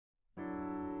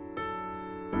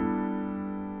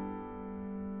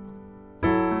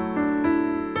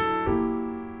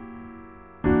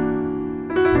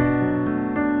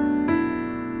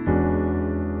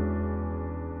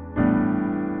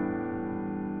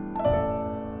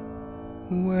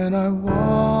When I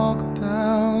walk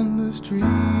down the street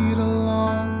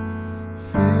alone,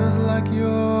 feels like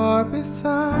you're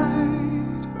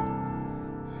beside.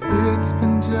 It's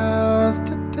been just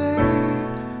a day,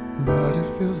 but it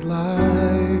feels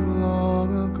like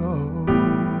long ago.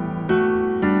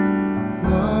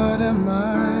 What am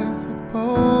I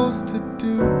supposed to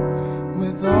do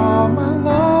with all my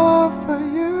love for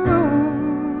you?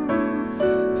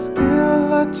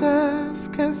 Still I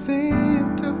just can't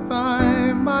seem to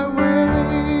find my way.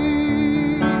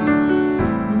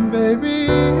 Baby,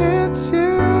 it's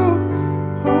you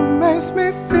who makes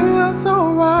me feel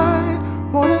so right.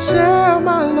 Wanna share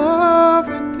my love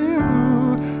with you.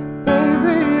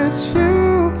 Baby, it's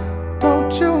you.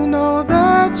 Don't you know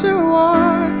that you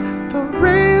are the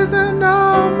reason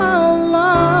of my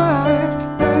life?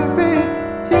 Baby,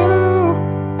 you,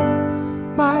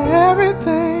 my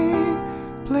everything.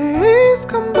 Please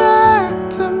come back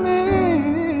to me.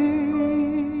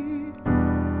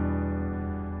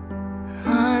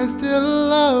 I still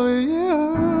love you.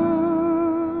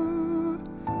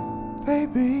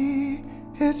 Baby,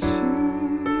 it's you.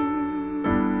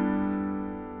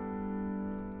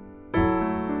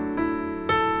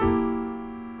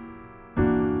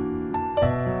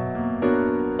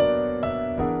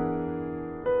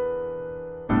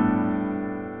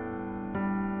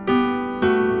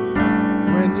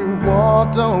 When you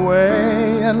walked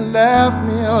away and left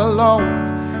me alone,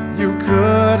 you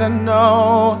couldn't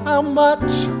know how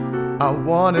much I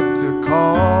wanted to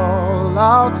call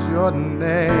out your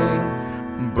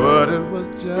name, but it was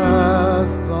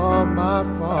just all my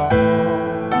fault.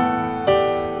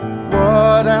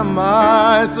 What am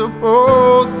I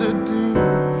supposed to do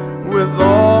with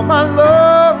all my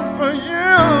love for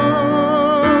you?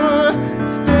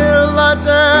 Still I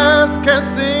just can't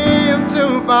seem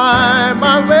to find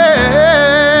my way.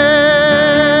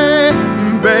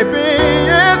 Baby,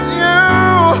 it's you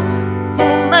who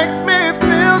makes me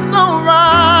feel so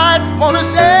right. Wanna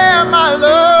share my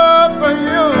love for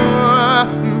you.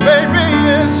 Baby,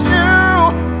 it's you.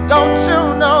 Don't you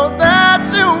know that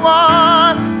you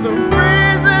are the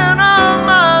reason of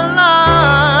my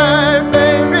life?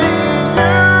 Baby,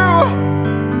 you,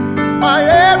 my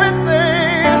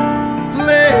everything.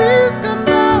 Please come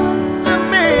back to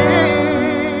me.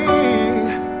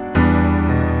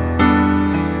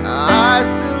 I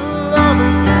still love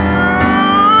you.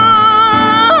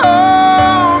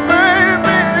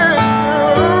 Baby, it's you.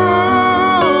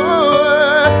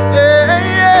 Yeah,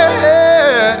 yeah.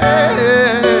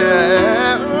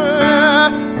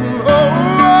 Oh,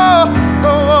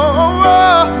 no,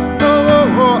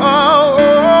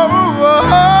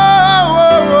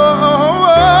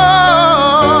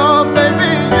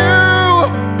 baby, you,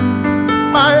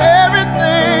 my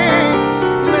everything.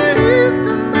 Please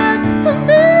come back to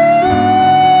me.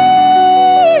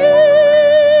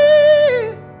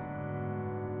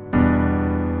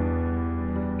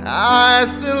 I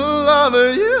still love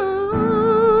you.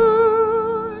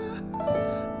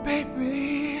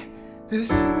 Baby, it's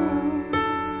you.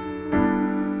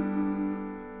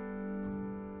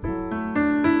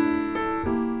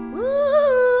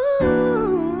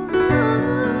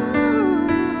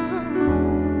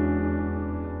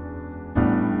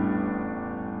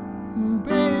 Ooh,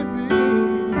 baby.